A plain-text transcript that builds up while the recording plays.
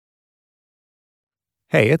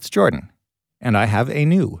Hey, it's Jordan, and I have a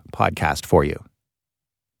new podcast for you.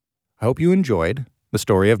 I hope you enjoyed the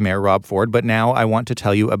story of Mayor Rob Ford, but now I want to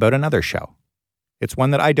tell you about another show. It's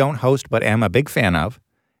one that I don't host but am a big fan of,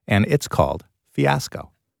 and it's called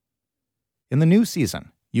Fiasco. In the new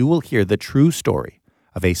season, you will hear the true story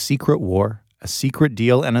of a secret war, a secret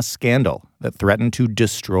deal, and a scandal that threatened to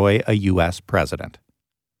destroy a U.S. president.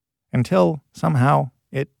 Until, somehow,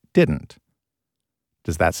 it didn't.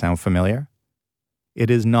 Does that sound familiar? It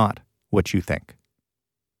is not what you think.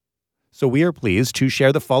 So we are pleased to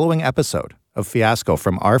share the following episode of Fiasco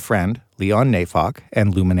from our friend Leon Nafok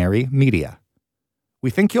and Luminary Media. We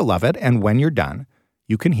think you'll love it, and when you're done,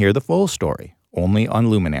 you can hear the full story only on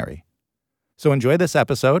Luminary. So enjoy this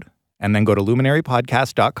episode, and then go to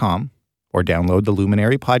luminarypodcast.com or download the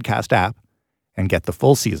Luminary Podcast app and get the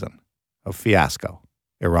full season of Fiasco,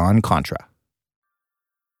 Iran-Contra.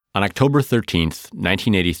 On October 13th,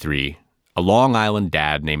 1983, a Long Island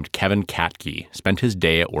dad named Kevin Katke spent his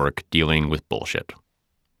day at work dealing with bullshit.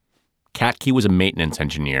 Katke was a maintenance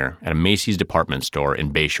engineer at a Macy's department store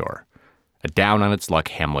in Bayshore, a down-on-its-luck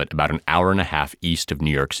hamlet about an hour and a half east of New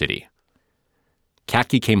York City.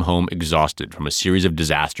 Katke came home exhausted from a series of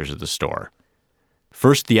disasters at the store.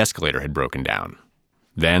 First, the escalator had broken down.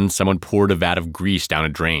 Then, someone poured a vat of grease down a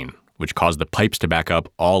drain, which caused the pipes to back up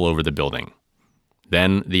all over the building.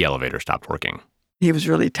 Then, the elevator stopped working. He was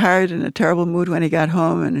really tired and in a terrible mood when he got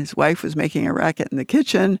home, and his wife was making a racket in the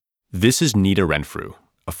kitchen. This is Nita Renfrew,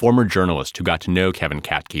 a former journalist who got to know Kevin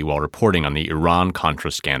Katke while reporting on the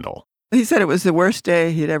Iran-Contra scandal. He said it was the worst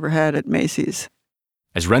day he'd ever had at Macy's.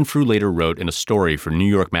 As Renfrew later wrote in a story for New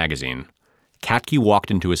York Magazine, Katke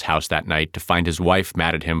walked into his house that night to find his wife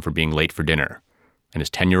mad at him for being late for dinner, and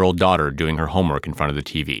his 10-year-old daughter doing her homework in front of the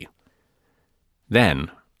TV.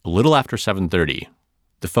 Then, a little after 7:30,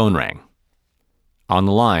 the phone rang. On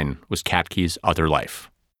the line was Katke's other life.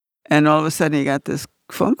 And all of a sudden he got this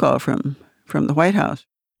phone call from the White House.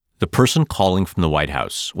 The person calling from the White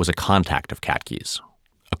House was a contact of Katke's,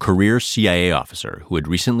 a career CIA officer who had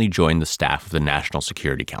recently joined the staff of the National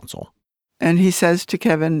Security Council. And he says to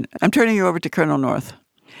Kevin, "I'm turning you over to Colonel North."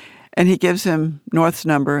 And he gives him North's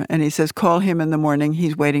number, and he says, "Call him in the morning.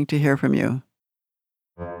 He's waiting to hear from you."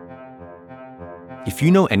 If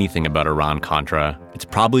you know anything about Iran-Contra, it's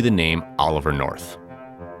probably the name Oliver North.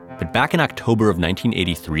 But back in October of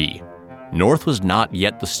 1983, North was not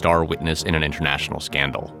yet the star witness in an international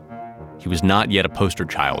scandal. He was not yet a poster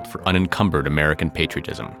child for unencumbered American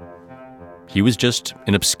patriotism. He was just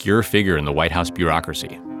an obscure figure in the White House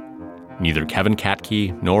bureaucracy. Neither Kevin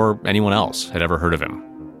Katke nor anyone else had ever heard of him.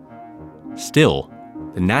 Still,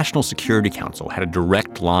 the National Security Council had a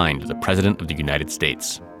direct line to the President of the United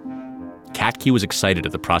States. Katke was excited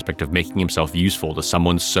at the prospect of making himself useful to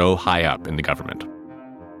someone so high up in the government.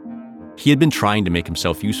 He had been trying to make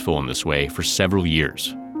himself useful in this way for several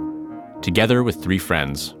years. Together with three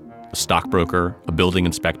friends, a stockbroker, a building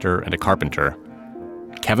inspector, and a carpenter,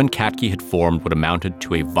 Kevin Katke had formed what amounted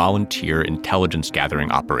to a volunteer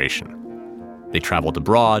intelligence-gathering operation. They traveled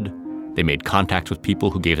abroad, they made contacts with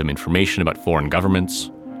people who gave them information about foreign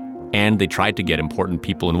governments, and they tried to get important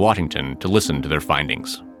people in Washington to listen to their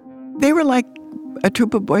findings. They were like a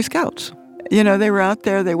troop of Boy Scouts. You know, they were out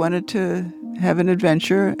there, they wanted to have an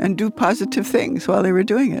adventure and do positive things while they were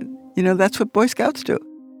doing it. You know, that's what Boy Scouts do.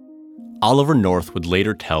 Oliver North would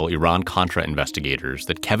later tell Iran-Contra investigators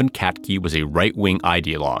that Kevin Katke was a right-wing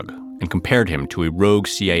ideologue and compared him to a rogue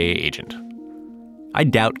CIA agent. I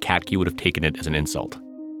doubt Katke would have taken it as an insult.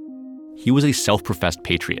 He was a self-professed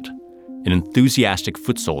patriot, an enthusiastic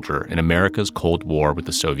foot soldier in America's Cold War with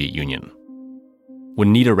the Soviet Union.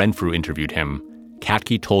 When Nita Renfrew interviewed him,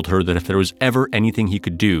 Katke told her that if there was ever anything he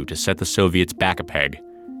could do to set the Soviets back a peg,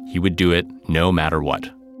 he would do it no matter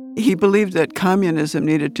what. He believed that communism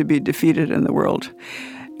needed to be defeated in the world,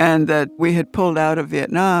 and that we had pulled out of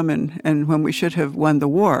Vietnam and when we should have won the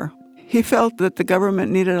war. He felt that the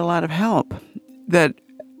government needed a lot of help, that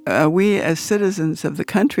we as citizens of the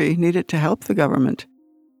country needed to help the government.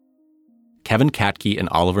 Kevin Katke and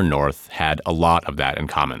Oliver North had a lot of that in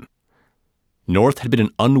common. North had been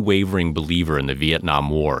an unwavering believer in the Vietnam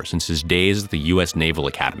War since his days at the U.S. Naval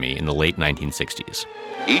Academy in the late 1960s.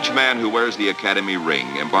 Each man who wears the Academy ring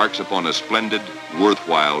embarks upon a splendid,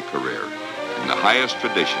 worthwhile career in the highest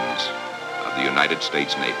traditions of the United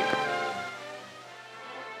States Navy.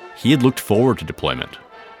 He had looked forward to deployment,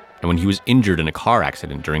 and when he was injured in a car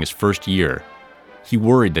accident during his first year, he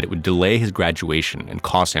worried that it would delay his graduation and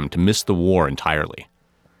cause him to miss the war entirely.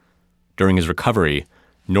 During his recovery,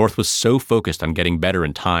 North was so focused on getting better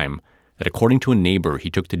in time that according to a neighbor,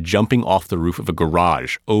 he took to jumping off the roof of a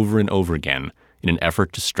garage over and over again in an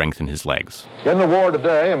effort to strengthen his legs. In the war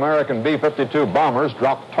today, American B-52 bombers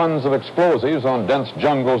dropped tons of explosives on dense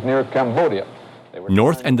jungles near Cambodia.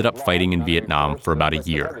 North ended up fighting in Vietnam for about a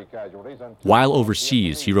year. While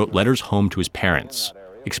overseas, he wrote letters home to his parents,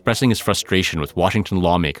 expressing his frustration with Washington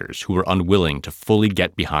lawmakers who were unwilling to fully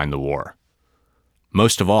get behind the war.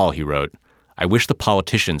 Most of all, he wrote, "I wish the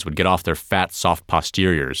politicians would get off their fat, soft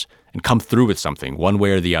posteriors and come through with something, one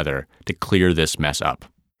way or the other, to clear this mess up."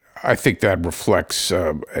 I think that reflects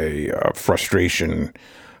a frustration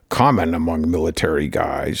common among military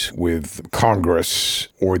guys with Congress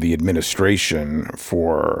or the administration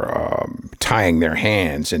for tying their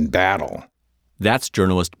hands in battle. That's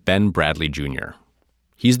journalist Ben Bradley Jr.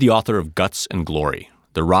 He's the author of Guts and Glory,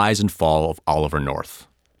 The Rise and Fall of Oliver North,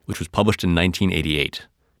 which was published in 1988,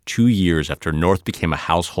 2 years after North became a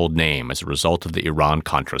household name as a result of the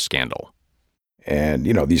Iran-Contra scandal. And,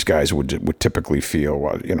 these guys would typically feel,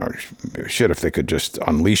 well, shit, if they could just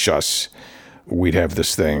unleash us, we'd have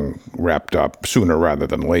this thing wrapped up sooner rather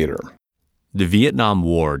than later. The Vietnam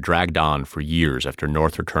War dragged on for years after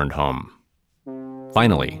North returned home.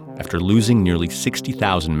 Finally, after losing nearly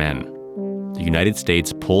 60,000 men, the United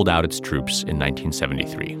States pulled out its troops in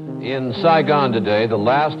 1973. In Saigon today, the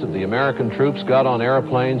last of the American troops got on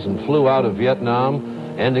airplanes and flew out of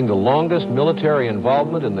Vietnam, ending the longest military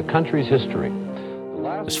involvement in the country's history.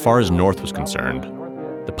 As far as North was concerned,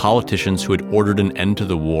 the politicians who had ordered an end to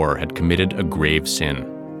the war had committed a grave sin,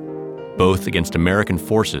 both against American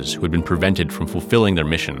forces who had been prevented from fulfilling their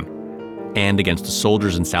mission, and against the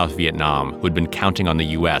soldiers in South Vietnam who had been counting on the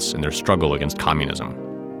U.S. in their struggle against communism.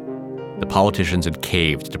 The politicians had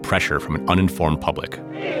caved to pressure from an uninformed public.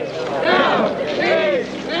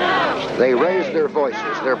 They raise their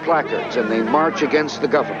voices, their placards, and they march against the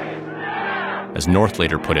government. As North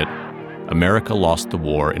later put it, America lost the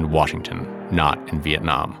war in Washington, not in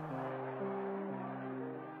Vietnam.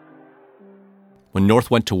 When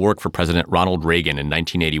North went to work for President Ronald Reagan in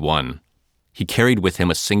 1981, he carried with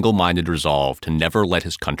him a single-minded resolve to never let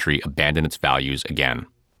his country abandon its values again.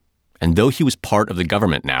 And though he was part of the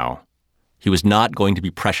government now, he was not going to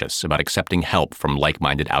be precious about accepting help from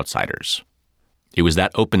like-minded outsiders. It was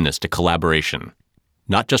that openness to collaboration,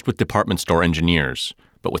 not just with department store engineers,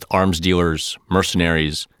 but with arms dealers,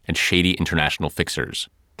 mercenaries, and shady international fixers,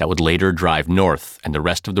 that would later drive North and the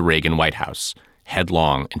rest of the Reagan White House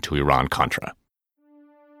headlong into Iran-Contra.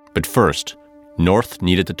 But first, North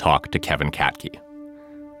needed to talk to Kevin Katke.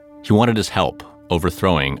 He wanted his help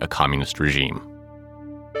overthrowing a communist regime.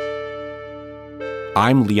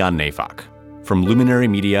 I'm Leon Neyfakh. From Luminary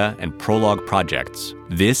Media and Prologue Projects,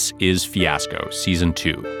 this is Fiasco Season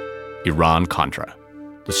 2, Iran-Contra,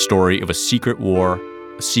 the story of a secret war,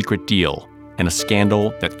 a secret deal, and a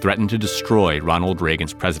scandal that threatened to destroy Ronald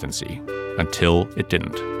Reagan's presidency until it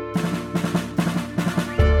didn't.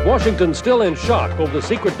 Washington still in shock over the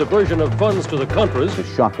secret diversion of funds to the Contras. A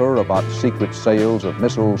shocker about secret sales of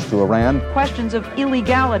missiles to Iran. Questions of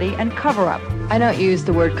illegality and cover-up. I don't use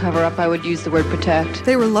the word cover-up. I would use the word protect.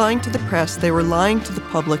 They were lying to the press. They were lying to the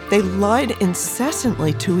public. They lied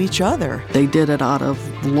incessantly to each other. They did it out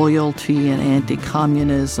of loyalty and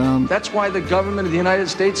anti-communism. That's why the government of the United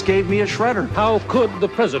States gave me a shredder. How could the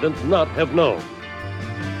president not have known?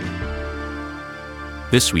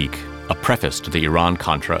 This week, a preface to the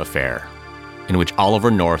Iran-Contra affair, in which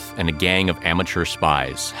Oliver North and a gang of amateur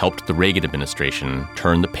spies helped the Reagan administration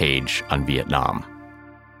turn the page on Vietnam.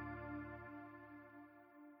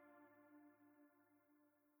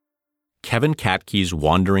 Kevin Katke's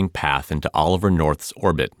wandering path into Oliver North's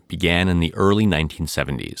orbit began in the early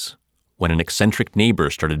 1970s, when an eccentric neighbor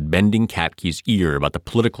started bending Katke's ear about the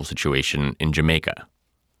political situation in Jamaica.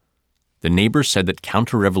 The neighbor said that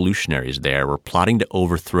counter-revolutionaries there were plotting to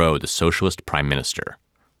overthrow the socialist prime minister.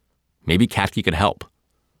 Maybe Katke could help.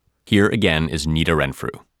 Here again is Nita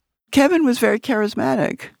Renfrew. Kevin was very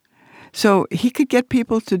charismatic. So he could get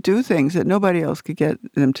people to do things that nobody else could get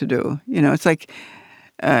them to do. It's like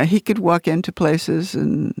he could walk into places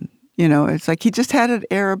and, it's like he just had an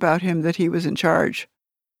air about him that he was in charge.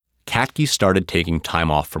 Katke started taking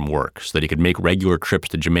time off from work so that he could make regular trips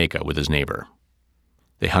to Jamaica with his neighbor.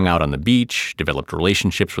 They hung out on the beach, developed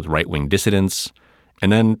relationships with right-wing dissidents,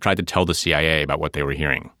 and then tried to tell the CIA about what they were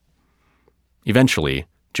hearing. Eventually,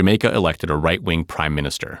 Jamaica elected a right-wing prime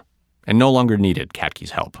minister and no longer needed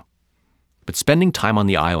Katke's help. But spending time on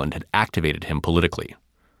the island had activated him politically.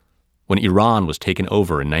 When Iran was taken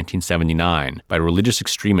over in 1979 by religious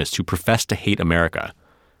extremists who professed to hate America,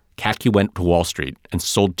 Katke went to Wall Street and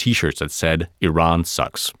sold T-shirts that said, "Iran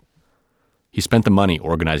sucks." He spent the money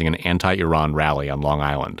organizing an anti-Iran rally on Long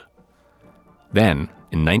Island. Then,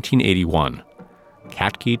 in 1981,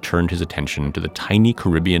 Katke turned his attention to the tiny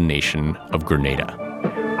Caribbean nation of Grenada.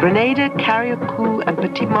 Grenada, Carriacou, and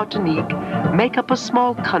Petite Martinique make up a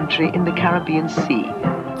small country in the Caribbean Sea.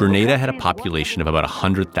 Grenada had a population of about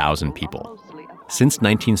 100,000 people. Since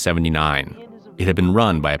 1979, it had been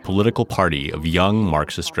run by a political party of young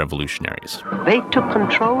Marxist revolutionaries. They took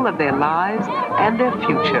control of their lives and their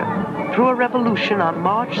future through a revolution on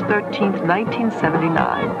March 13,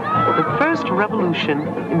 1979, the first revolution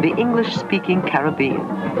in the English-speaking Caribbean.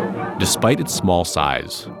 Despite its small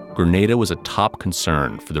size, Grenada was a top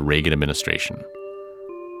concern for the Reagan administration.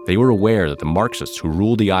 They were aware that the Marxists who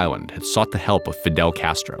ruled the island had sought the help of Fidel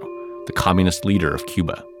Castro, the communist leader of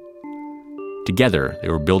Cuba. Together, they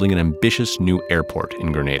were building an ambitious new airport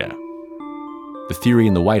in Grenada. The theory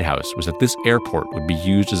in the White House was that this airport would be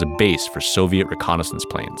used as a base for Soviet reconnaissance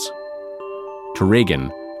planes. To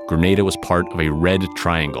Reagan, Grenada was part of a red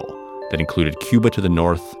triangle that included Cuba to the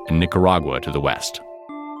north and Nicaragua to the west.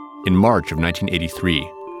 In March of 1983,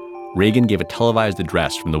 Reagan gave a televised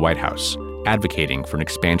address from the White House advocating for an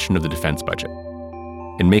expansion of the defense budget.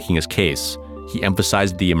 In making his case, he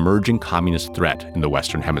emphasized the emerging communist threat in the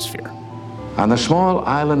Western Hemisphere. On the small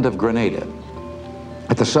island of Grenada,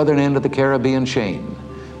 at the southern end of the Caribbean chain,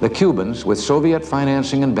 the Cubans, with Soviet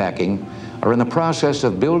financing and backing, are in the process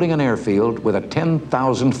of building an airfield with a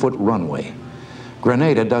 10,000-foot runway.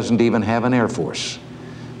 Grenada doesn't even have an air force.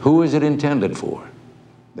 Who is it intended for?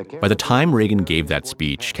 By the time Reagan gave that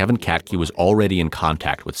speech, Kevin Katke was already in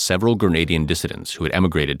contact with several Grenadian dissidents who had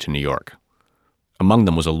emigrated to New York. Among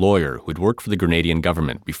them was a lawyer who had worked for the Grenadian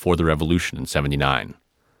government before the revolution in '79.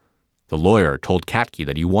 The lawyer told Katke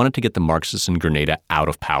that he wanted to get the Marxists in Grenada out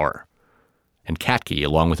of power. And Katke,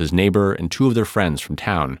 along with his neighbor and two of their friends from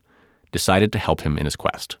town, decided to help him in his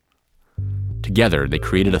quest. Together, they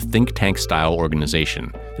created a think tank-style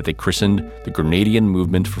organization that they christened the Grenadian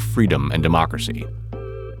Movement for Freedom and Democracy.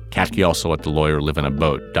 Katke also let the lawyer live in a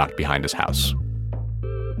boat docked behind his house.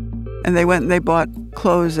 And they went and they bought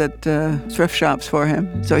clothes at thrift shops for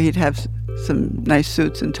him, so he'd have some nice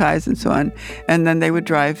suits and ties and so on. And then they would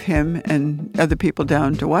drive him and other people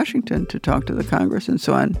down to Washington to talk to the Congress and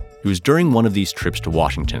so on. It was during one of these trips to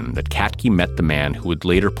Washington that Katke met the man who would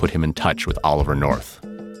later put him in touch with Oliver North.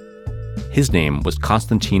 His name was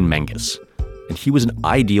Constantine Menges, and he was an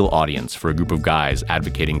ideal audience for a group of guys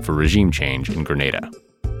advocating for regime change in Grenada.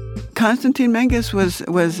 Constantine Menges was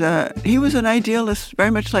an idealist, very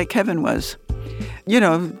much like Kevin was. You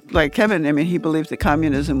know, like Kevin, I mean, he believed that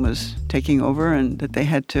communism was taking over and that they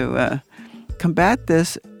had to combat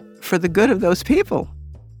this for the good of those people.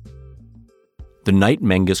 The night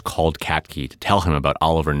Menges called Katke to tell him about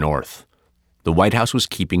Oliver North, the White House was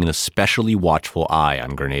keeping an especially watchful eye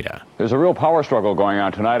on Grenada. There's a real power struggle going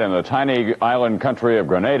on tonight in the tiny island country of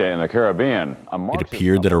Grenada in the Caribbean. It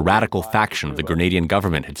appeared that a radical faction of the Grenadian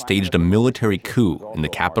government had staged a military coup in the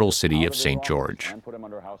capital city of St. George.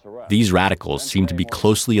 These radicals seemed to be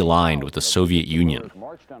closely aligned with the Soviet Union,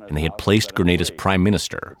 and they had placed Grenada's prime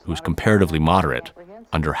minister, who was comparatively moderate,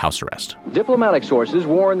 under house arrest. Diplomatic sources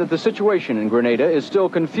warn that the situation in Grenada is still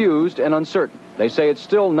confused and uncertain. They say it's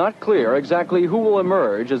still not clear exactly who will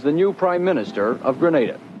emerge as the new prime minister of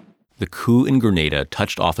Grenada. The coup in Grenada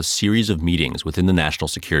touched off a series of meetings within the National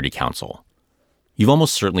Security Council. You've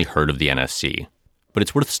almost certainly heard of the NSC, but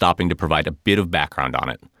it's worth stopping to provide a bit of background on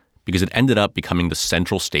it, because it ended up becoming the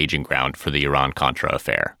central staging ground for the Iran-Contra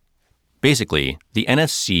affair. Basically, the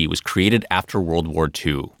NSC was created after World War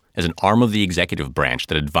II as an arm of the executive branch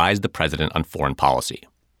that advised the president on foreign policy.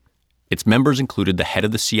 Its members included the head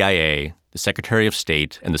of the CIA, the Secretary of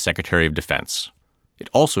State, and the Secretary of Defense. It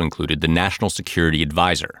also included the National Security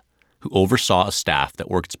Advisor, who oversaw a staff that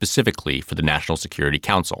worked specifically for the National Security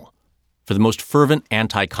Council. For the most fervent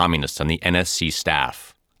anti-communists on the NSC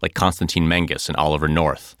staff, like Constantine Menges and Oliver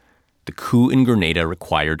North, the coup in Grenada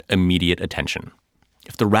required immediate attention.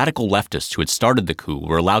 If the radical leftists who had started the coup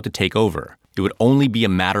were allowed to take over, it would only be a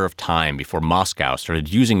matter of time before Moscow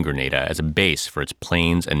started using Grenada as a base for its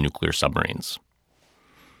planes and nuclear submarines.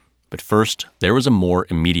 But first, there was a more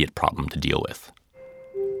immediate problem to deal with.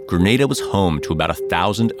 Grenada was home to about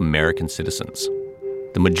 1,000 American citizens,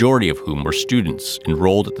 the majority of whom were students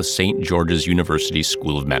enrolled at the St. George's University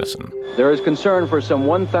School of Medicine. There is concern for some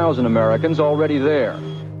 1,000 Americans already there.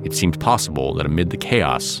 It seemed possible that amid the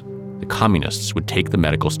chaos, the communists would take the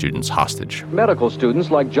medical students hostage. Medical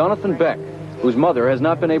students like Jonathan Beck, whose mother has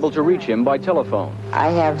not been able to reach him by telephone. I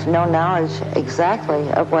have no knowledge exactly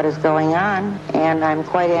of what is going on, and I'm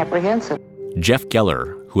quite apprehensive. Jeff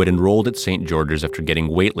Geller, who had enrolled at St. George's after getting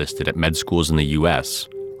waitlisted at med schools in the U.S.,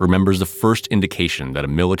 remembers the first indication that a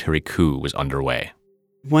military coup was underway.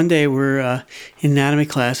 One day we're in anatomy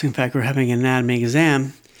class. In fact, we're having an anatomy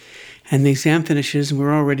exam. And the exam finishes, and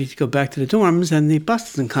we're all ready to go back to the dorms, and the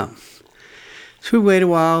bus doesn't come. So we wait a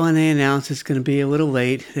while, and they announce it's going to be a little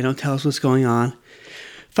late. They don't tell us what's going on.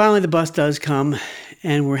 Finally, the bus does come,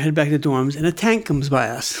 and we're headed back to the dorms, and a tank comes by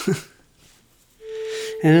us.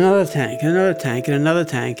 And another tank, and another tank, and another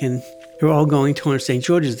tank, and they're all going towards St.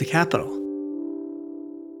 George's, the capital.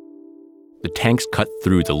 The tanks cut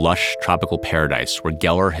through the lush tropical paradise where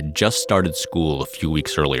Geller had just started school a few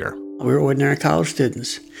weeks earlier. We were ordinary college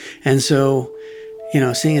students. And so,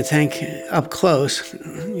 seeing a tank up close,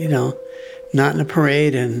 not in a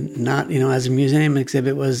parade and not, as a museum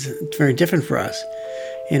exhibit was very different for us.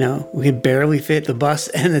 We could barely fit the bus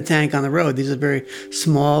and the tank on the road. These are very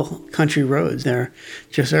small country roads. They're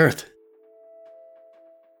just earth.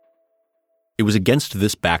 It was against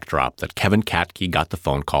this backdrop that Kevin Katke got the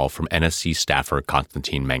phone call from NSC staffer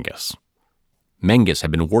Konstantin Menges. Menges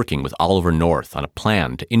had been working with Oliver North on a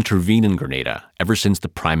plan to intervene in Grenada ever since the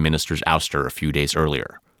prime minister's ouster a few days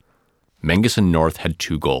earlier. Menges and North had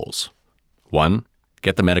two goals. 1,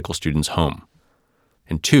 get the medical students home.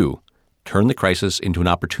 And 2, turn the crisis into an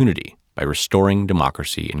opportunity by restoring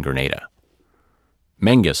democracy in Grenada.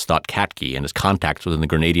 Menges thought Katke and his contacts within the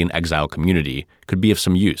Grenadian exile community could be of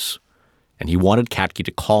some use, and he wanted Katke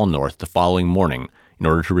to call North the following morning in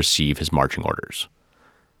order to receive his marching orders.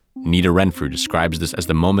 Nita Renfrew describes this as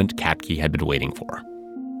the moment Katke had been waiting for.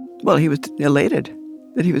 Well, he was elated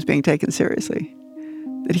that he was being taken seriously,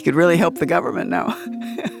 that he could really help the government now.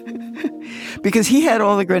 Because he had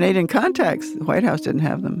all the Grenadian contacts. The White House didn't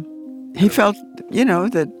have them. He felt,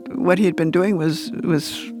 that what he had been doing was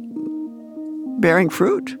bearing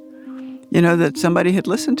fruit. That somebody had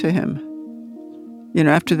listened to him,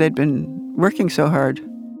 after they'd been working so hard.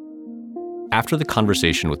 After the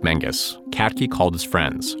conversation with Menges, Katke called his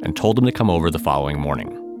friends and told them to come over the following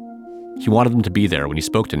morning. He wanted them to be there when he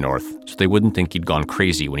spoke to North so they wouldn't think he'd gone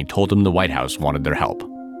crazy when he told them the White House wanted their help.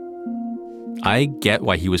 I get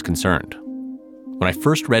why he was concerned. When I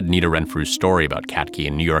first read Nita Renfrew's story about Katke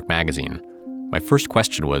in New York Magazine, my first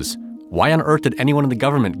question was, why on earth did anyone in the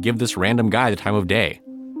government give this random guy the time of day?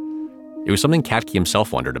 It was something Katke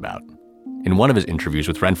himself wondered about. In one of his interviews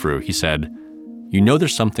with Renfrew, he said,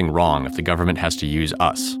 there's something wrong if the government has to use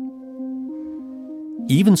us.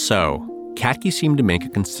 Even so, Katke seemed to make a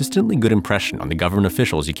consistently good impression on the government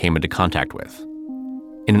officials he came into contact with.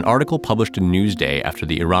 In an article published in Newsday after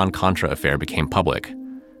the Iran-Contra affair became public,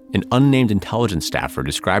 an unnamed intelligence staffer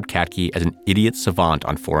described Katke as an idiot savant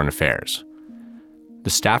on foreign affairs. The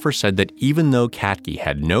staffer said that even though Katke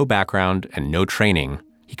had no background and no training,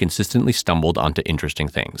 he consistently stumbled onto interesting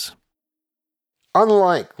things.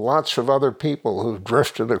 Unlike lots of other people who've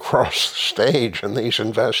drifted across the stage in these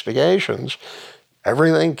investigations,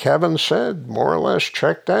 everything Kevin said more or less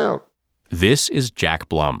checked out. This is Jack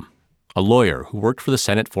Blum, a lawyer who worked for the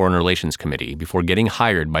Senate Foreign Relations Committee before getting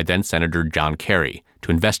hired by then-Senator John Kerry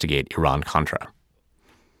to investigate Iran-Contra.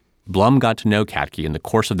 Blum got to know Katke in the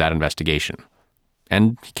course of that investigation,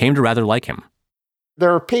 and he came to rather like him.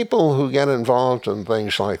 There are people who get involved in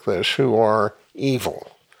things like this who are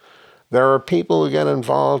evil. There are people who get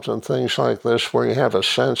involved in things like this where you have a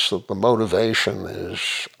sense that the motivation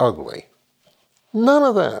is ugly. None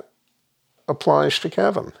of that applies to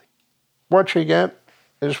Kevin. What you get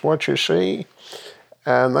is what you see,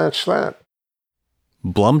 and that's that.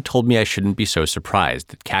 Blum told me I shouldn't be so surprised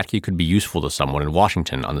that Katke could be useful to someone in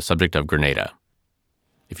Washington on the subject of Grenada.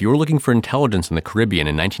 If you were looking for intelligence in the Caribbean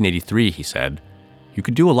in 1983, he said, you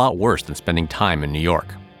could do a lot worse than spending time in New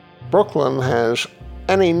York. Brooklyn has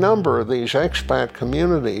any number of these expat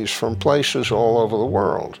communities from places all over the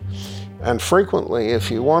world. And frequently,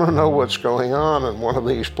 if you want to know what's going on in one of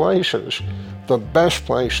these places, the best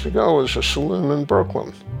place to go is a saloon in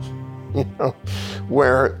Brooklyn,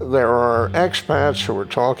 where there are expats who are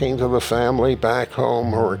talking to the family back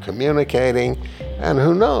home, who are communicating, and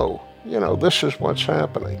who know, this is what's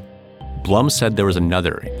happening. Blum said there was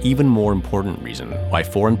another, even more important reason why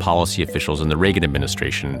foreign policy officials in the Reagan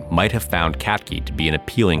administration might have found Katke to be an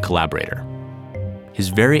appealing collaborator. His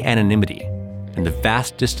very anonymity and the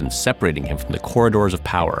vast distance separating him from the corridors of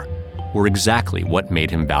power were exactly what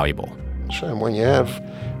made him valuable. And when you have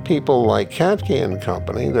people like Katke and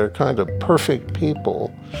company, they're kind of perfect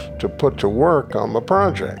people to put to work on the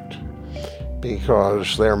project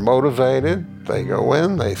because they're motivated. They go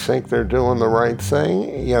in, they think they're doing the right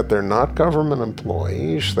thing, yet they're not government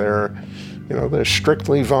employees. They're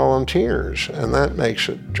strictly volunteers, and that makes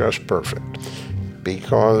it just perfect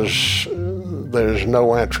because there's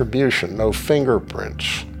no attribution, no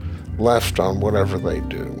fingerprints left on whatever they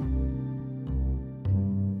do.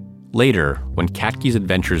 Later, when Katke's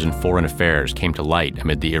adventures in foreign affairs came to light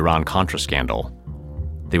amid the Iran-Contra scandal,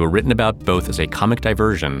 they were written about both as a comic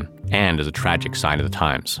diversion and as a tragic sign of the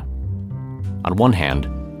times. On one hand,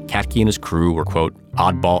 Katke and his crew were, quote,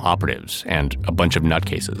 oddball operatives and a bunch of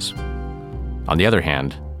nutcases. On the other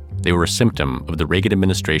hand, they were a symptom of the Reagan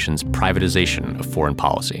administration's privatization of foreign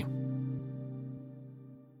policy.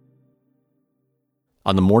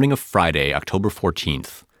 On the morning of Friday, October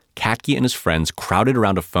 14th, Katke and his friends crowded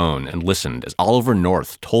around a phone and listened as Oliver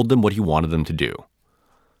North told them what he wanted them to do.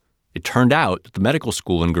 It turned out that the medical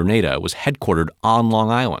school in Grenada was headquartered on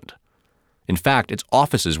Long Island. In fact, its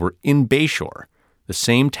offices were in Bayshore, the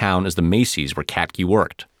same town as the Macy's where Katke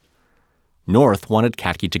worked. North wanted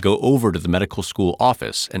Katke to go over to the medical school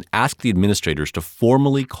office and ask the administrators to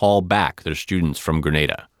formally call back their students from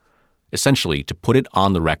Grenada, essentially to put it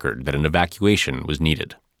on the record that an evacuation was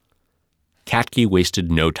needed. Katke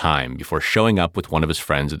wasted no time before showing up with one of his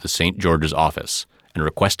friends at the St. George's office and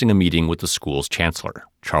requesting a meeting with the school's chancellor,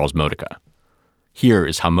 Charles Modica. Here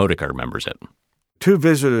is how Modica remembers it. 2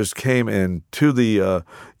 visitors came in to the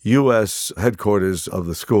U.S. headquarters of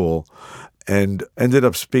the school and ended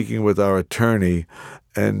up speaking with our attorney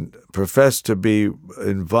and professed to be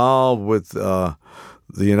involved with the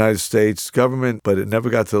United States government, but it never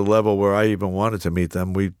got to the level where I even wanted to meet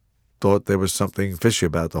them. We thought there was something fishy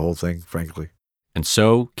about the whole thing, frankly. And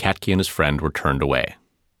so Katke and his friend were turned away.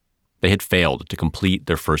 They had failed to complete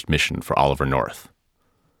their first mission for Oliver North.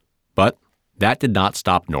 But that did not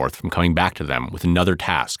stop North from coming back to them with another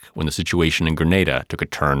task when the situation in Grenada took a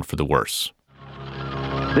turn for the worse.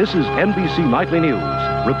 This is NBC Nightly News,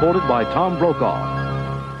 reported by Tom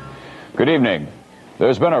Brokaw. Good evening.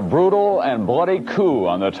 There's been a brutal and bloody coup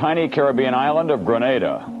on the tiny Caribbean island of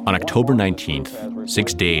Grenada. On October 19th,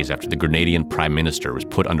 6 days after the Grenadian prime minister was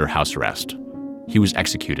put under house arrest, he was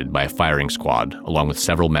executed by a firing squad along with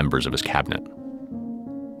several members of his cabinet.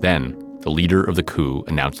 Then, the leader of the coup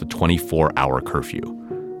announced a 24-hour curfew,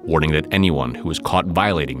 warning that anyone who was caught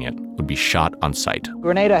violating it would be shot on sight.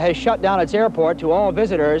 Grenada has shut down its airport to all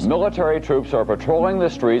visitors. Military troops are patrolling the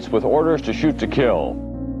streets with orders to shoot to kill.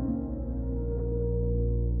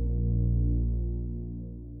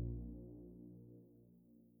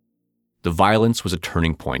 The violence was a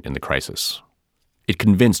turning point in the crisis. It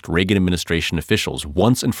convinced Reagan administration officials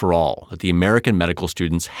once and for all that the American medical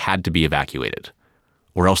students had to be evacuated,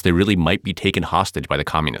 or else they really might be taken hostage by the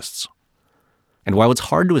communists. And while it's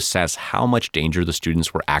hard to assess how much danger the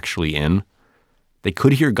students were actually in, they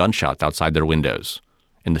could hear gunshots outside their windows,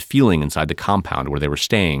 and the feeling inside the compound where they were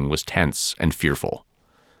staying was tense and fearful.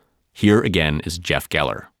 Here again is Jeff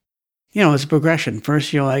Geller. It's a progression.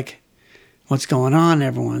 First, you're like, what's going on?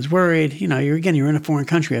 Everyone's worried. You're in a foreign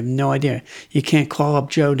country. You have no idea. You can't call up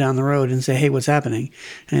Joe down the road and say, hey, what's happening?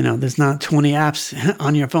 There's not 20 apps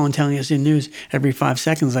on your phone telling us the news every 5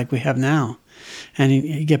 seconds like we have now. And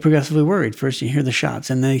you get progressively worried. First, you hear the shots,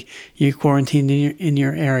 and then you're quarantined in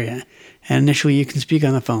your area. And initially, you can speak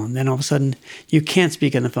on the phone. Then all of a sudden, you can't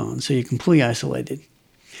speak on the phone, so you're completely isolated.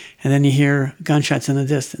 And then you hear gunshots in the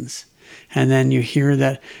distance. And then you hear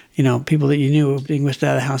that, people that you knew were being whisked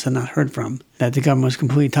out of the house and not heard from, that the government was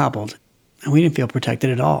completely toppled. And we didn't feel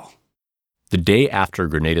protected at all. The day after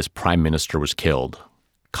Grenada's prime minister was killed,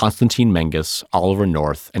 Constantine Menges, Oliver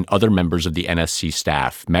North, and other members of the NSC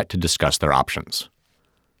staff met to discuss their options.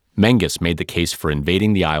 Menges made the case for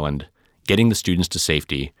invading the island, getting the students to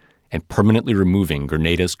safety, and permanently removing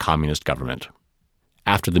Grenada's communist government.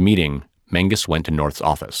 After the meeting, Menges went to North's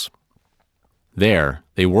office. There,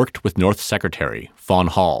 they worked with North's secretary, Fawn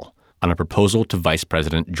Hall, on a proposal to Vice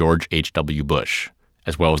President George H.W. Bush,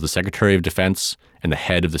 as well as the Secretary of Defense and the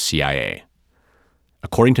head of the CIA.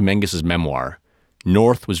 According to Menges' memoir,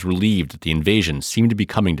 North was relieved that the invasion seemed to be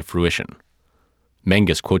coming to fruition.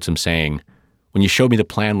 Menges quotes him saying, "When you showed me the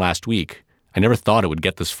plan last week, I never thought it would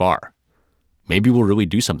get this far. Maybe we'll really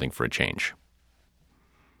do something for a change."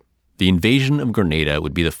 The invasion of Grenada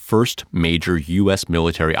would be the first major U.S.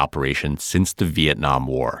 military operation since the Vietnam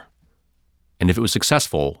War. And if it was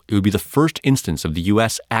successful, it would be the first instance of the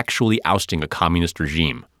U.S. actually ousting a communist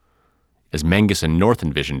regime. As Menges and North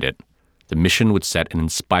envisioned it, the mission would set an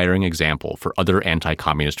inspiring example for other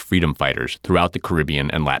anti-communist freedom fighters throughout the Caribbean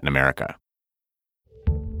and Latin America.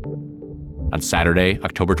 On Saturday,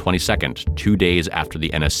 October 22nd, 2 days after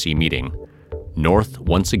the NSC meeting, North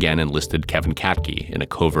once again enlisted Kevin Katke in a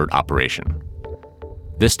covert operation.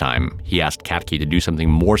 This time, he asked Katke to do something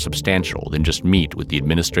more substantial than just meet with the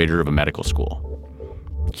administrator of a medical school.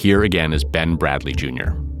 Here again is Ben Bradley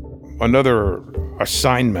Jr. Another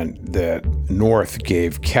assignment that North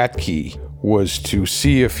gave Katke was to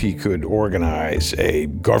see if he could organize a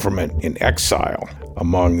government in exile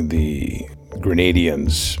among the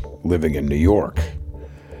Grenadians living in New York,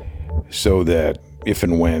 so that if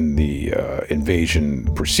and when the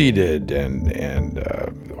invasion proceeded and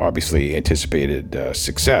obviously anticipated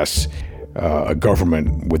success, a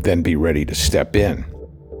government would then be ready to step in.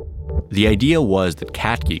 The idea was that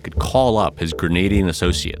Katke could call up his Grenadian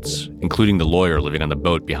associates, including the lawyer living on the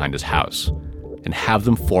boat behind his house, and have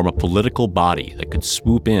them form a political body that could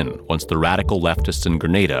swoop in once the radical leftists in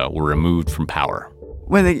Grenada were removed from power.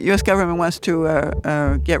 When the U.S. government wants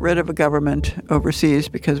to get rid of a government overseas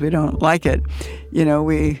because we don't like it,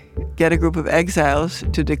 we get a group of exiles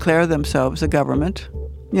to declare themselves a government,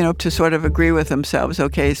 to sort of agree with themselves,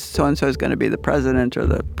 okay, so-and-so is going to be the president or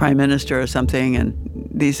the prime minister or something, and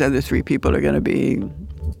these other three people are going to be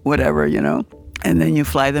whatever, and then you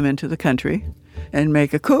fly them into the country and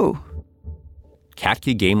make a coup.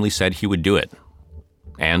 Katke gamely said he would do it.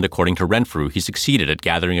 And according to Renfrew, he succeeded at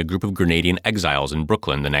gathering a group of Grenadian exiles in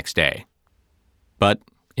Brooklyn the next day. But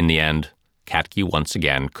in the end, Katke once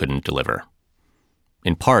again couldn't deliver.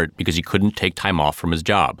 In part because he couldn't take time off from his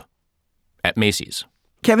job at Macy's.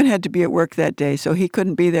 Kevin had to be at work that day, so he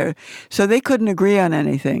couldn't be there. So they couldn't agree on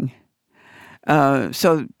anything.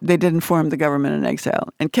 So they didn't form the government in exile.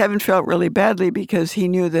 And Kevin felt really badly because he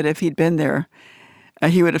knew that if he'd been there,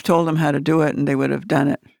 he would have told them how to do it and they would have done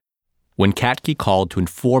it. When Katke called to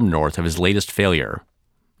inform North of his latest failure,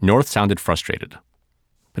 North sounded frustrated.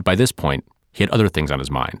 But by this point, he had other things on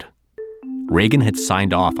his mind. Reagan had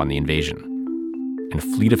signed off on the invasion, and a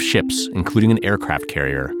fleet of ships, including an aircraft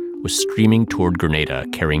carrier, was streaming toward Grenada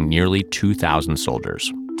carrying nearly 2,000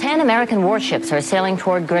 soldiers. 10 American warships are sailing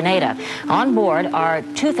toward Grenada. On board are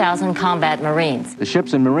 2,000 combat Marines. The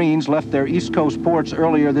ships and Marines left their East Coast ports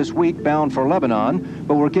earlier this week bound for Lebanon,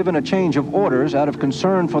 but were given a change of orders out of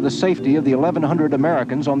concern for the safety of the 1,100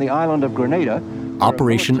 Americans on the island of Grenada.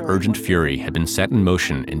 Operation Urgent Fury had been set in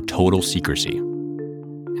motion in total secrecy.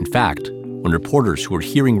 In fact, when reporters who were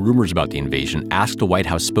hearing rumors about the invasion asked a White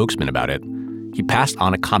House spokesman about it, he passed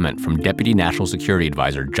on a comment from Deputy National Security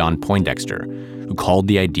Advisor John Poindexter, who called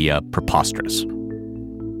the idea preposterous.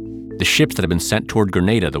 The ships that had been sent toward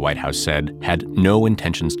Grenada, the White House said, had no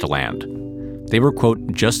intentions to land. They were, quote,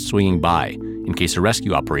 just swinging by in case a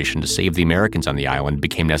rescue operation to save the Americans on the island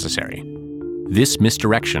became necessary. This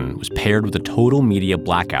misdirection was paired with a total media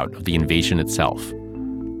blackout of the invasion itself,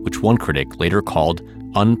 which one critic later called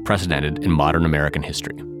unprecedented in modern American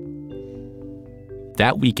history.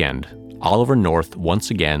 That weekend, Oliver North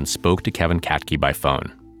once again spoke to Kevin Katke by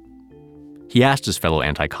phone. He asked his fellow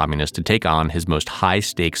anti-communist to take on his most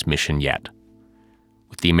high-stakes mission yet.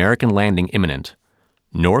 With the American landing imminent,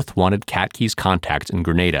 North wanted Katke's contacts in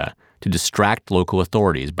Grenada to distract local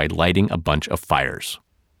authorities by lighting a bunch of fires.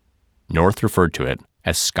 North referred to it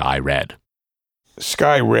as Sky Red.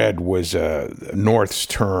 Sky Red was North's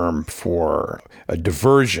term for a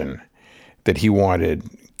diversion that he wanted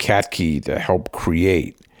Katke to help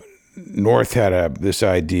create. North had this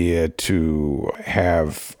idea to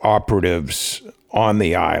have operatives on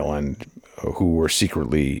the island who were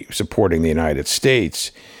secretly supporting the United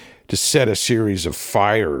States to set a series of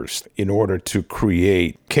fires in order to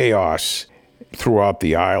create chaos throughout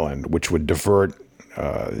the island, which would divert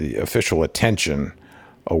the official attention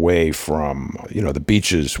away from, the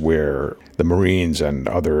beaches where the Marines and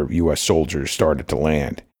other U.S. soldiers started to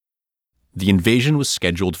land. The invasion was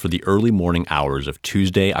scheduled for the early morning hours of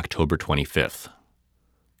Tuesday, October 25th.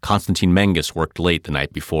 Konstantin Menges worked late the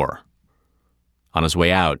night before. On his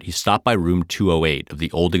way out, he stopped by room 208 of the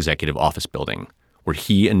old executive office building, where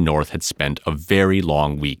he and North had spent a very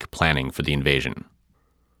long week planning for the invasion.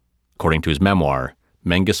 According to his memoir,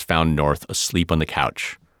 Menges found North asleep on the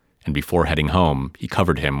couch, and before heading home, he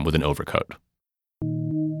covered him with an overcoat.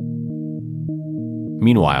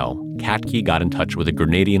 Meanwhile, Katke got in touch with a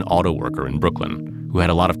Grenadian auto worker in Brooklyn who had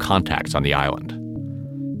a lot of contacts on the island.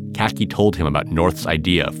 Katke told him about North's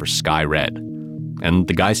idea for Sky Red, and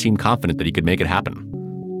the guy seemed confident that he could make it happen.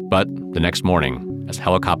 But the next morning, as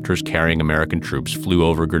helicopters carrying American troops flew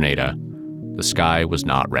over Grenada, the sky was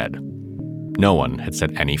not red. No one had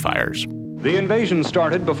set any fires. The invasion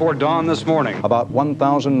started before dawn this morning. About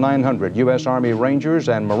 1,900 U.S. Army Rangers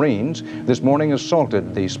and Marines this morning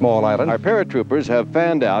assaulted the small island. Our paratroopers have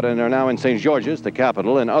fanned out and are now in St. George's, the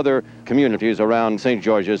capital, and other communities around St.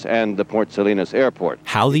 George's and the Port Salinas airport.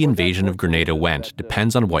 How the invasion of Grenada went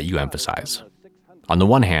depends on what you emphasize. On the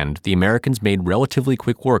one hand, the Americans made relatively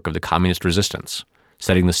quick work of the communist resistance,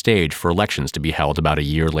 setting the stage for elections to be held about a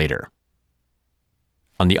year later.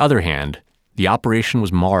 On the other hand, the operation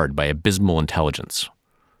was marred by abysmal intelligence.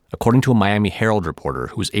 According to a Miami Herald reporter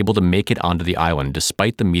who was able to make it onto the island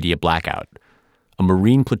despite the media blackout, a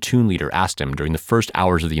Marine platoon leader asked him during the first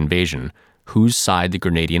hours of the invasion whose side the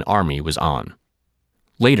Grenadian army was on.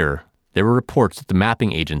 Later, there were reports that the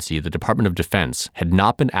mapping agency of the Department of Defense had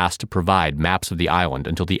not been asked to provide maps of the island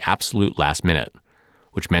until the absolute last minute,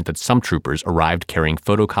 which meant that some troopers arrived carrying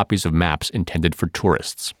photocopies of maps intended for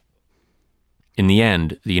tourists. In the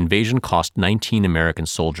end, the invasion cost 19 American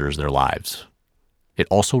soldiers their lives. It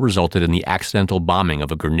also resulted in the accidental bombing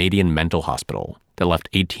of a Grenadian mental hospital that left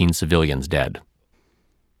 18 civilians dead.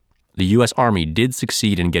 The U.S. Army did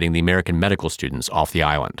succeed in getting the American medical students off the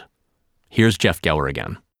island. Here's Jeff Geller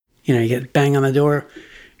again. You get bang on the door,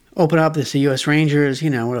 open up, it's the U.S. Rangers,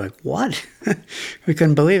 we're like, what? We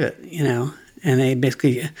couldn't believe it, and they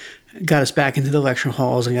basically got us back into the lecture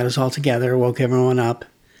halls and got us all together, woke everyone up.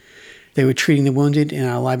 They were treating the wounded in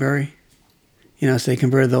our library, so they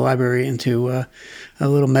converted the library into a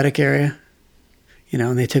little medic area,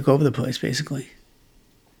 and they took over the place, basically.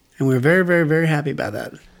 And we were very, very, very happy about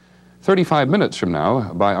that. 35 minutes from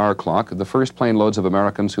now, by our clock, the first plane loads of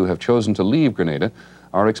Americans who have chosen to leave Grenada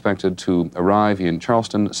are expected to arrive in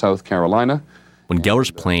Charleston, South Carolina. When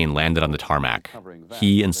Geller's plane landed on the tarmac,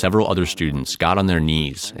 he and several other students got on their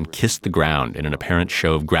knees and kissed the ground in an apparent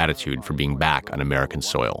show of gratitude for being back on American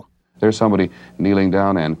soil. There's somebody kneeling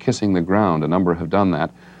down and kissing the ground. A number have done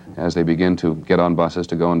that as they begin to get on buses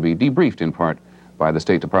to go and be debriefed in part by the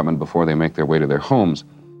State Department before they make their way to their homes.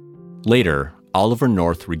 Later, Oliver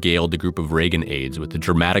North regaled the group of Reagan aides with the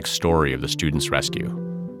dramatic story of the students' rescue.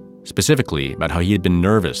 Specifically about how he had been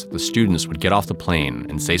nervous that the students would get off the plane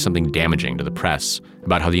and say something damaging to the press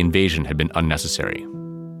about how the invasion had been unnecessary.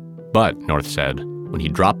 But, North said, when he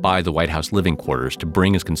dropped by the White House living quarters to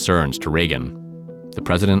bring his concerns to Reagan, the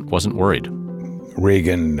president wasn't worried.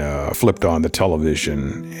 Reagan flipped on the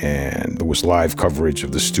television, and there was live coverage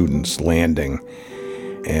of the students landing.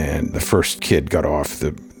 And the first kid got off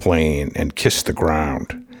the plane and kissed the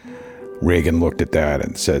ground. Reagan looked at that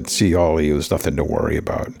and said, "See, Ollie, there's nothing to worry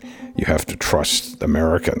about. You have to trust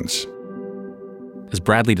Americans." As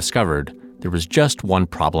Bradley discovered, there was just one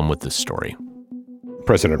problem with this story.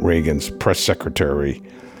 President Reagan's press secretary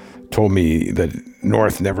told me that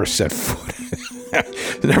North never set foot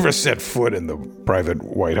in the private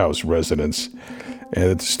White House residence,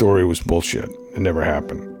 and that the story was bullshit. It never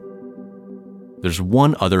happened. There's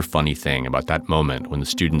one other funny thing about that moment when the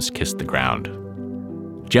students kissed the ground.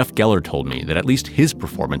 Jeff Geller told me that at least his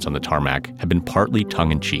performance on the tarmac had been partly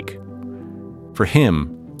tongue-in-cheek. For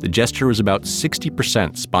him, the gesture was about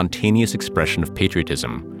 60% spontaneous expression of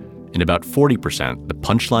patriotism and about 40% the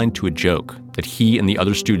punchline to a joke that he and the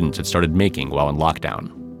other students had started making while in lockdown.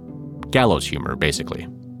 Gallows humor, basically.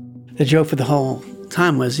 The joke for the whole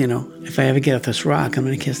time was, if I ever get off this rock, I'm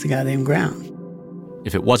going to kiss the goddamn ground.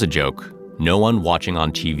 If it was a joke, no one watching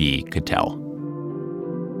on TV could tell.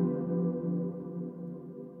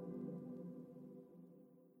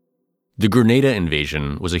 The Grenada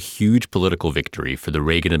invasion was a huge political victory for the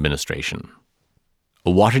Reagan administration.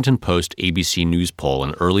 A Washington Post ABC News poll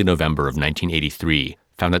in early November of 1983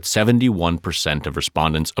 found that 71% of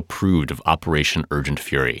respondents approved of Operation Urgent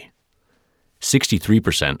Fury.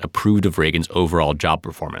 63% approved of Reagan's overall job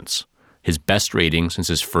performance, his best rating since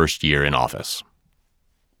his first year in office.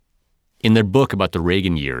 In their book about the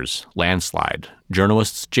Reagan years, Landslide,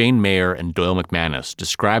 journalists Jane Mayer and Doyle McManus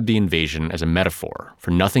described the invasion as a metaphor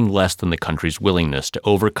for nothing less than the country's willingness to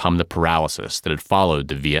overcome the paralysis that had followed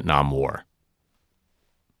the Vietnam War.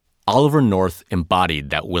 Oliver North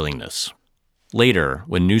embodied that willingness. Later,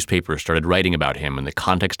 when newspapers started writing about him in the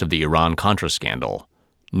context of the Iran-Contra scandal,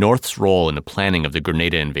 North's role in the planning of the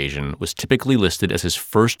Grenada invasion was typically listed as his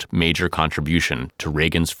first major contribution to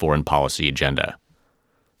Reagan's foreign policy agenda.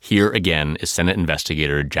 Here again is Senate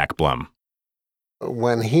investigator Jack Blum.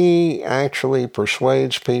 When he actually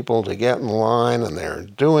persuades people to get in line and they're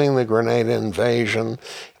doing the Grenada invasion,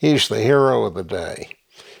 he's the hero of the day.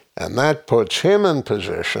 And that puts him in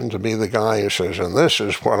position to be the guy who says, and this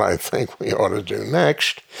is what I think we ought to do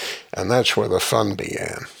next. And that's where the fun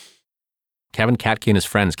began. Kevin Katke and his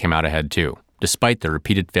friends came out ahead too, despite their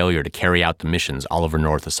repeated failure to carry out the missions Oliver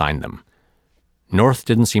North assigned them. North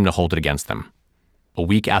didn't seem to hold it against them. A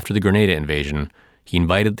week after the Grenada invasion, he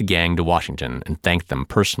invited the gang to Washington and thanked them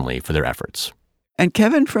personally for their efforts. And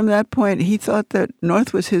Kevin, from that point, he thought that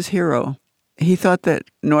North was his hero. He thought that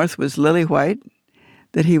North was lily white,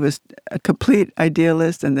 that he was a complete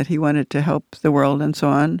idealist and that he wanted to help the world and so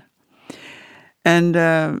on. And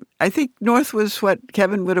I think North was what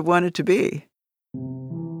Kevin would have wanted to be.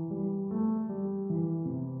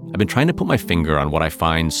 I've been trying to put my finger on what I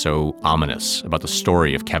find so ominous about the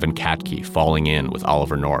story of Kevin Katke falling in with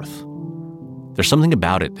Oliver North. There's something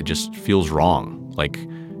about it that just feels wrong, like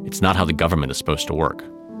It's not how the government is supposed to work.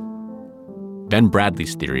 Ben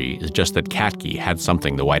Bradley's theory is just that Katke had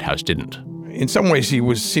something the White House didn't. In some ways,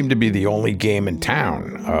 he seemed to be the only game in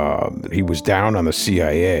town. He was down on the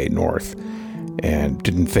CIA North and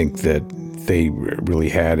didn't think that they really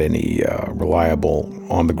had any reliable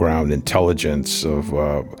on-the-ground intelligence of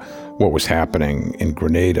what was happening in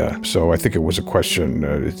Grenada. So I think it was a question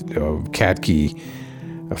of Katke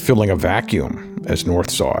filling a vacuum as North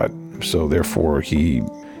saw it. So therefore, he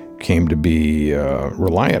came to be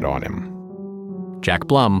reliant on him. Jack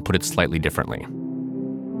Blum put it slightly differently.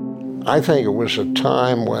 I think it was a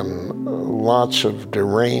time when lots of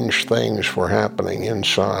deranged things were happening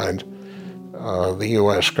inside the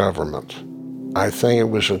U.S. government. I think it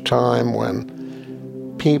was a time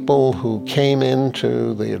when people who came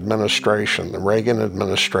into the administration, the Reagan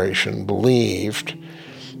administration, believed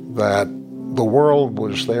that the world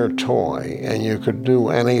was their toy and you could do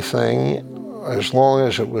anything. As long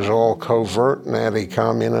as it was all covert and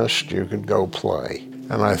anti-communist, you could go play.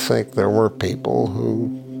 And I think there were people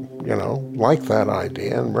who, liked that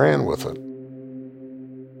idea and ran with it.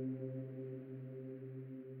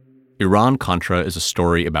 Iran-Contra is a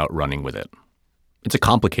story about running with it. It's a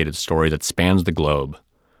complicated story that spans the globe.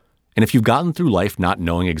 And if you've gotten through life not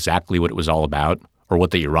knowing exactly what it was all about, or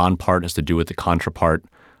what the Iran part has to do with the Contra part,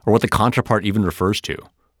 or what the Contra part even refers to,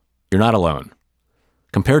 you're not alone.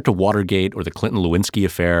 Compared to Watergate or the Clinton-Lewinsky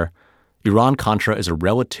affair, Iran-Contra is a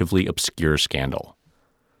relatively obscure scandal.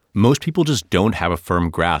 Most people just don't have a firm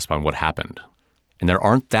grasp on what happened, and there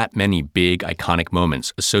aren't that many big, iconic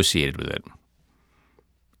moments associated with it.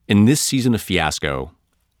 In this season of Fiasco,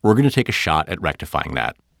 we're going to take a shot at rectifying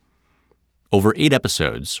that. Over 8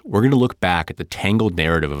 episodes, we're going to look back at the tangled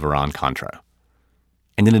narrative of Iran-Contra.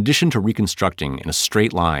 And in addition to reconstructing in a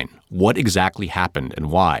straight line what exactly happened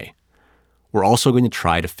and why, we're also going to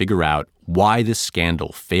try to figure out why this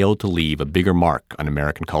scandal failed to leave a bigger mark on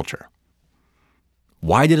American culture.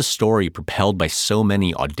 Why did a story propelled by so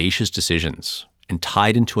many audacious decisions and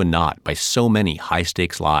tied into a knot by so many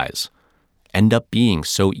high-stakes lies end up being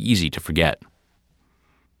so easy to forget?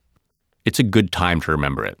 It's a good time to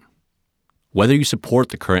remember it. Whether you support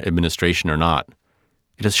the current administration or not,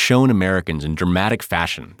 it has shown Americans in dramatic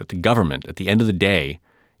fashion that the government, at the end of the day,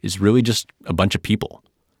 is really just a bunch of people.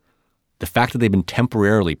 The fact that they've been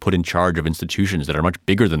temporarily put in charge of institutions that are much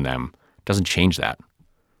bigger than them doesn't change that.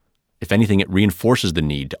 If anything, it reinforces the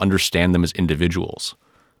need to understand them as individuals,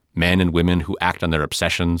 men and women who act on their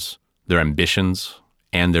obsessions, their ambitions,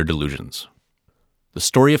 and their delusions. The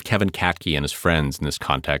story of Kevin Katke and his friends in this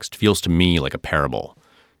context feels to me like a parable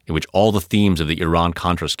in which all the themes of the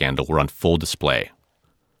Iran-Contra scandal were on full display.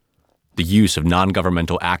 The use of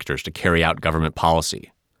non-governmental actors to carry out government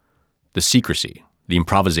policy, the secrecy, the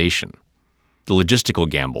improvisation, the logistical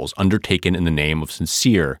gambles undertaken in the name of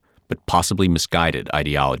sincere but possibly misguided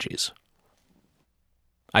ideologies.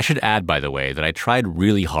 I should add, by the way, that I tried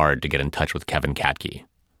really hard to get in touch with Kevin Katke.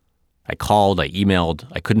 I called, I emailed,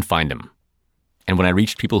 I couldn't find him. And when I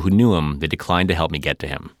reached people who knew him, they declined to help me get to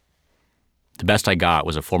him. The best I got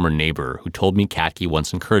was a former neighbor who told me Katke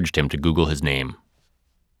once encouraged him to Google his name.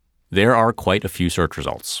 There are quite a few search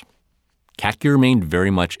results. Katke remained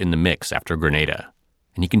very much in the mix after Grenada,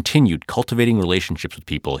 and he continued cultivating relationships with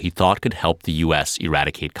people he thought could help the U.S.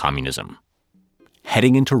 eradicate communism.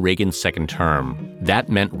 Heading into Reagan's second term, that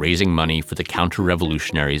meant raising money for the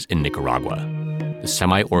counter-revolutionaries in Nicaragua, the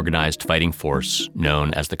semi-organized fighting force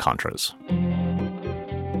known as the Contras.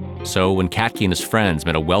 So when Katke and his friends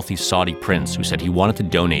met a wealthy Saudi prince who said he wanted to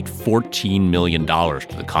donate $14 million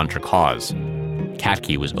to the Contra cause,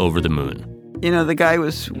 Katke was over the moon. The guy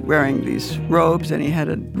was wearing these robes, and he had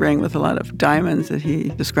a ring with a lot of diamonds that he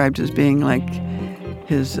described as being like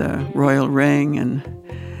his royal ring, and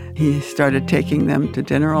he started taking them to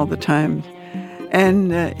dinner all the time.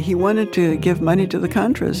 And he wanted to give money to the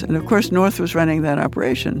Contras, and of course North was running that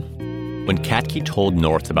operation. When Katke told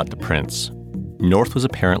North about the prince, North was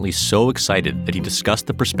apparently so excited that he discussed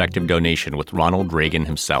the prospective donation with Ronald Reagan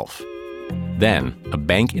himself. Then, a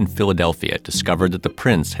bank in Philadelphia discovered that the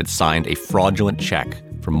prince had signed a fraudulent check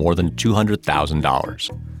for more than $200,000,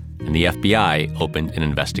 and the FBI opened an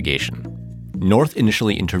investigation. North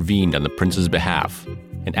initially intervened on the prince's behalf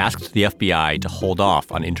and asked the FBI to hold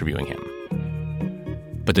off on interviewing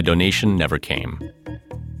him. But the donation never came.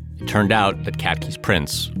 It turned out that Katke's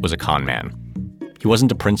prince was a con man. He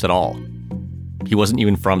wasn't a prince at all. He wasn't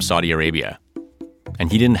even from Saudi Arabia.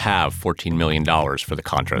 And he didn't have $14 million for the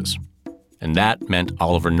Contras. And that meant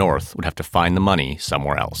Oliver North would have to find the money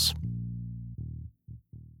somewhere else.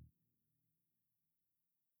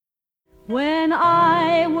 When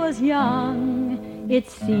I was young, It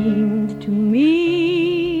seemed to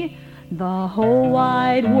me the whole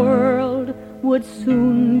wide world would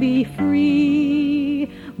soon be free,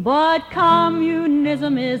 but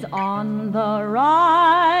communism is on the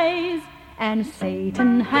rise, and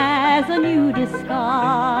Satan has a new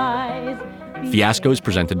disguise. Fiasco is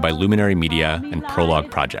presented by Luminary Media and Prologue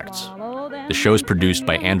Projects. The show is produced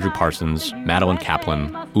by Andrew Parsons, Madeline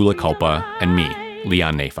Kaplan, Ula Kulpa, and me,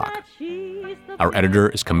 Leon Nafok. Our editor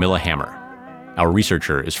is Camilla Hammer. Our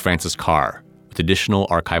researcher is Francis Carr, with additional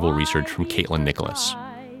archival research from Caitlin Nicholas.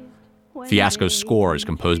 Fiasco's score is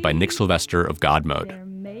composed by Nick Sylvester of God Mode.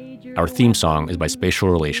 Our theme song is by Spatial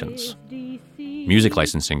Relations. Music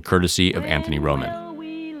licensing courtesy of Anthony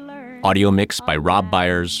Roman. Audio mix by Rob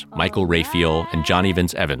Byers, Michael Rayfield, and Johnny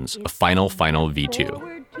Vince Evans of Final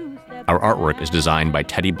V2. Our artwork is designed by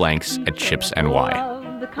Teddy Blanks at Chips NY.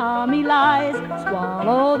 The commie lies,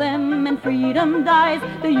 swallow them and freedom dies.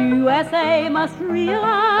 The USA must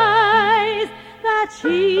realize that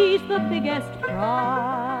she's the biggest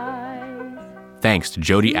prize. Thanks to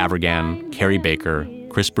Jody Avergan, Carrie Baker,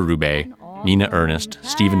 Chris Berube, Nina Ernest,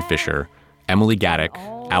 Stephen Fisher, Emily Gaddick,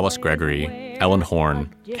 Alice Gregory, Ellen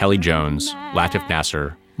Horn, Kelly Jones, Latif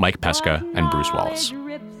Nasser, Mike Pesca, and Bruce Wallace.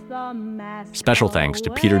 Special thanks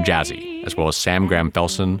to Peter Jazzy, as well as Sam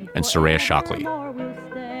Graham-Felsen and Soraya Shockley.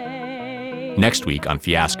 Next week on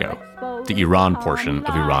Fiasco, the Iran portion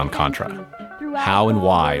of Iran-Contra. How and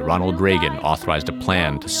why Ronald Reagan authorized a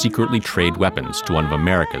plan to secretly trade weapons to one of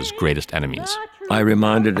America's greatest enemies. I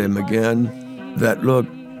reminded him again that, look,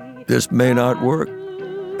 this may not work.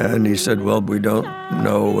 And he said, well, we don't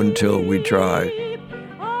know until we try.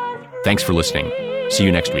 Thanks for listening. See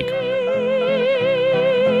you next week.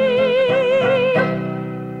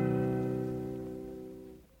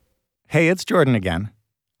 Hey, it's Jordan again.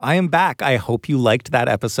 I am back. I hope you liked that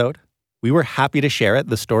episode. We were happy to share it.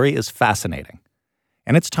 The story is fascinating.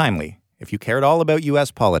 And it's timely if you care at all about U.S.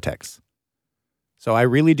 politics. So I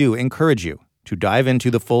really do encourage you to dive into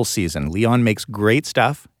the full season. Leon makes great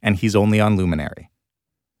stuff, and he's only on Luminary.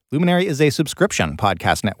 Luminary is a subscription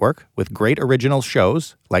podcast network with great original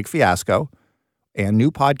shows like Fiasco and new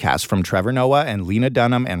podcasts from Trevor Noah and Lena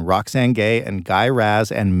Dunham and Roxane Gay and Guy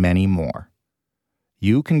Raz and many more.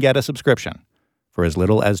 You can get a subscription for as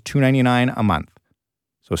little as $2.99 a month.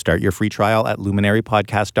 So start your free trial at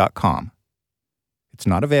luminarypodcast.com. It's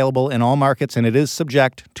not available in all markets and it is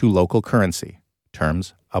subject to local currency.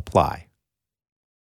 Terms apply.